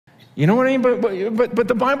You know what I mean? But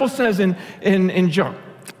the Bible says in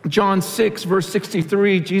John 6, verse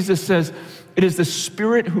 63, Jesus says, "It is the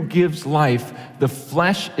Spirit who gives life. The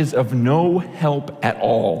flesh is of no help at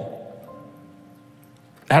all."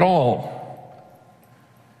 At all.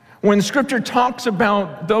 When Scripture talks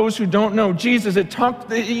about those who don't know Jesus, it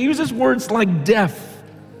uses words like deaf.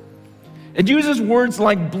 It uses words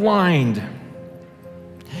like blind.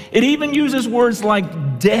 It even uses words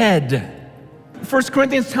like dead. 1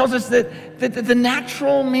 Corinthians tells us that the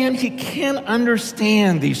natural man, he can't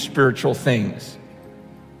understand these spiritual things.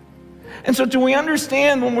 And so do we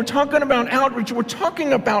understand when we're talking about outreach, we're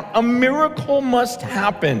talking about a miracle must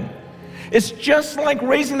happen. It's just like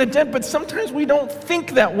raising the dead, but sometimes we don't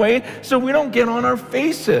think that way, so we don't get on our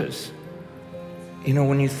faces. You know,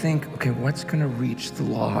 when you think, okay, what's going to reach the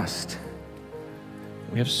lost?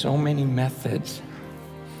 We have so many methods.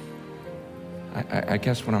 I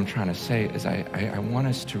guess what I'm trying to say is I want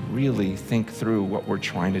us to really think through what we're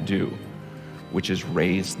trying to do, which is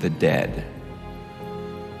raise the dead.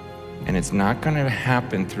 And it's not going to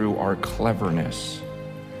happen through our cleverness.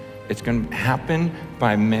 It's going to happen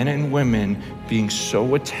by men and women being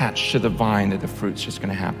so attached to the vine that the fruit's just going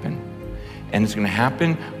to happen. And it's going to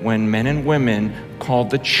happen when men and women called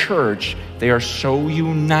the church, they are so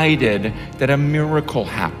united that a miracle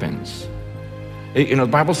happens. You know,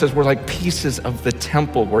 the Bible says we're like pieces of the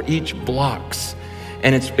temple. We're each blocks.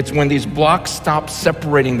 And it's when these blocks stop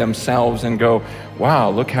separating themselves and go, wow,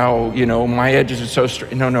 look how, you know, my edges are so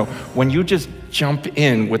straight. No. When you just jump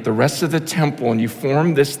in with the rest of the temple and you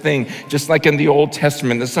form this thing, just like in the Old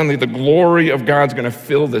Testament, that suddenly the glory of God's going to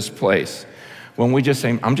fill this place. When we just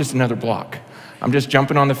say, I'm just another block. I'm just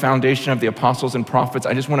jumping on the foundation of the apostles and prophets.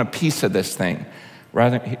 I just want a piece of this thing.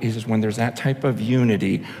 Rather, he says, when there's that type of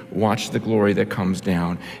unity, watch the glory that comes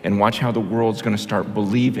down and watch how the world's going to start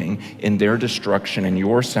believing in their destruction and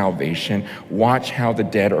your salvation. Watch how the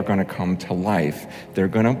dead are going to come to life. They're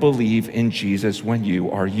going to believe in Jesus when you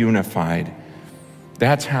are unified.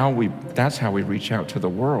 That's how we reach out to the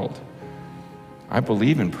world. I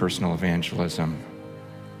believe in personal evangelism.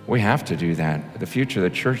 We have to do that. The future of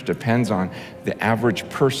the church depends on the average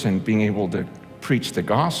person being able to preach the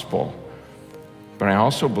gospel. But I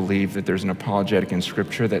also believe that there's an apologetic in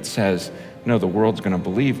Scripture that says, no, the world's going to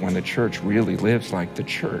believe when the church really lives like the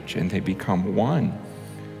church and they become one.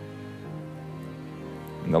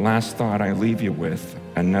 And the last thought I leave you with,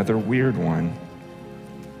 another weird one,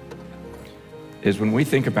 is when we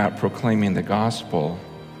think about proclaiming the gospel,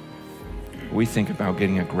 we think about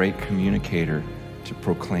getting a great communicator to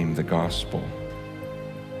proclaim the gospel.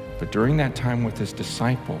 But during that time with his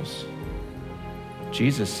disciples,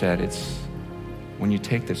 Jesus said it's when you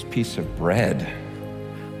take this piece of bread.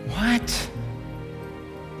 What?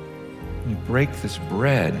 You break this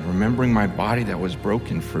bread, remembering my body that was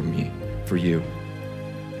broken for you,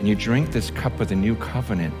 and you drink this cup of the new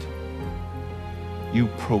covenant, you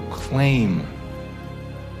proclaim.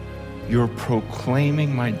 You're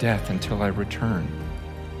proclaiming my death until I return.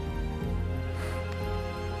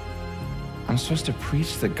 I'm supposed to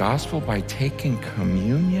preach the gospel by taking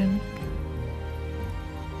communion?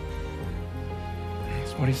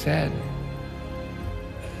 What he said.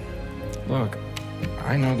 Look,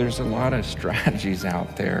 I know there's a lot of strategies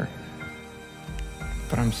out there,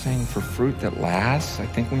 but I'm saying for fruit that lasts, I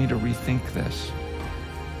think we need to rethink this.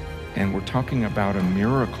 And we're talking about a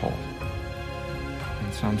miracle.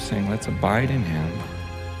 And so I'm saying let's abide in him.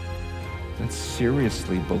 Let's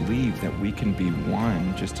seriously believe that we can be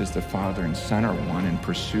one just as the Father and Son are one and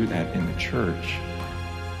pursue that in the church.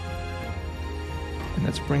 And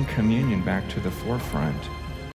let's bring communion back to the forefront.